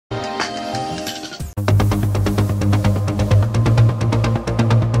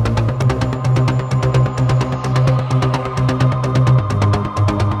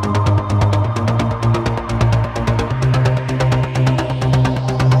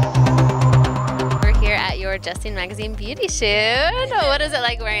your Justine magazine beauty shoot. What is it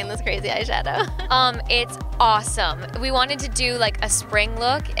like wearing this crazy eyeshadow? It's awesome. We wanted to do like a spring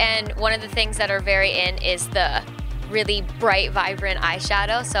look, and one of the things that are very in is the really bright, vibrant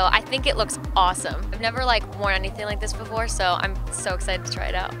eyeshadow, so I think it looks awesome. I've never like worn anything like this before, so I'm so excited to try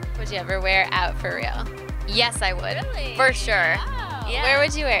it out. Would you ever wear it out for real? Yes, I would. Really? For sure. Wow. Yeah. Where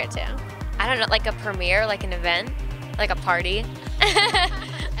would you wear it to? I don't know, like a premiere, like an event, like a party.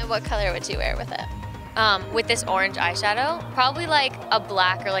 And what color would you wear with it? With this orange eyeshadow, probably like a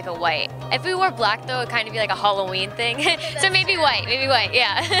black or like a white. If we wore black though, it'd kind of be like a Halloween thing. So maybe white,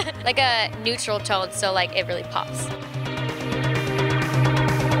 yeah. Like a neutral tone, so like it really pops.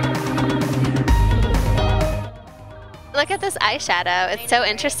 Look at this eyeshadow, it's so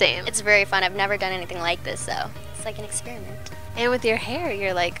interesting. It's very fun. I've never done anything like this, so it's like an experiment. And with your hair,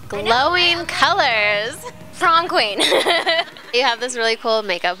 you're like glowing colors. Prom queen. You have this really cool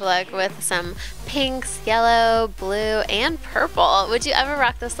makeup look with some pinks, yellow, blue, and purple. Would you ever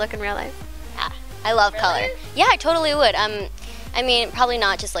rock this look in real life? Yeah, I love color. Yeah, I totally would. I mean, probably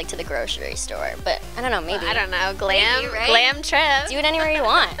not just like to the grocery store, but I don't know, maybe. I don't know, glam, Maybe, right? glam trip. Do it anywhere you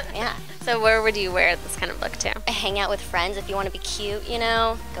want, yeah. So where would you wear this kind of look to? Hang out with friends if you want to be cute, you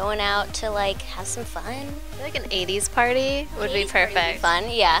know, going out to like have some fun. I feel like an 80s party would be perfect.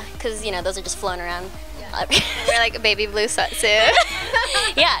 Fun, yeah, because you know, those are just floating around. Wear like a baby blue sweatsuit.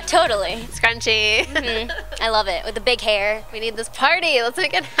 Yeah, totally. Scrunchy. I love it, with the big hair. We need this party, let's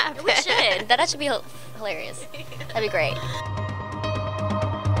make it happen. We should. That should be hilarious. That'd be great.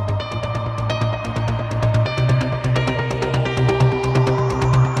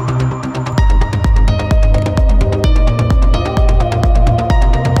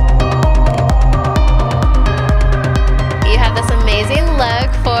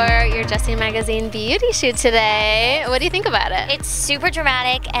 Justine magazine beauty shoot today. What do you think about it? It's super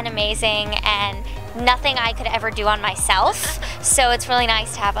dramatic and amazing and nothing I could ever do on myself, so it's really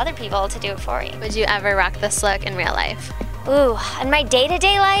nice to have other people to do it for you. Would you ever rock this look in real life? Ooh, in my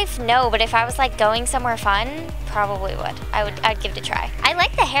day-to-day life, no, but if I was like going somewhere fun, probably would. I'd give it a try. I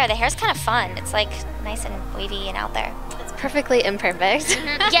like the hair. The hair's kind of fun. It's like nice and wavy and out there. It's perfectly imperfect.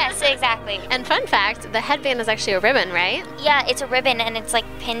 Yes, exactly. And fun fact, the headband is actually a ribbon, right? Yeah, it's a ribbon and it's like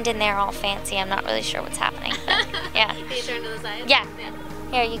pinned in there all fancy. I'm not really sure what's happening, but yeah. Can you turn to the side? Yeah.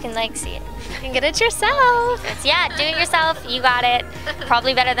 Here, you can like see it. You can get it yourself. Yeah, do it yourself. You got it.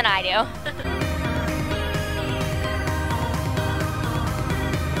 Probably better than I do.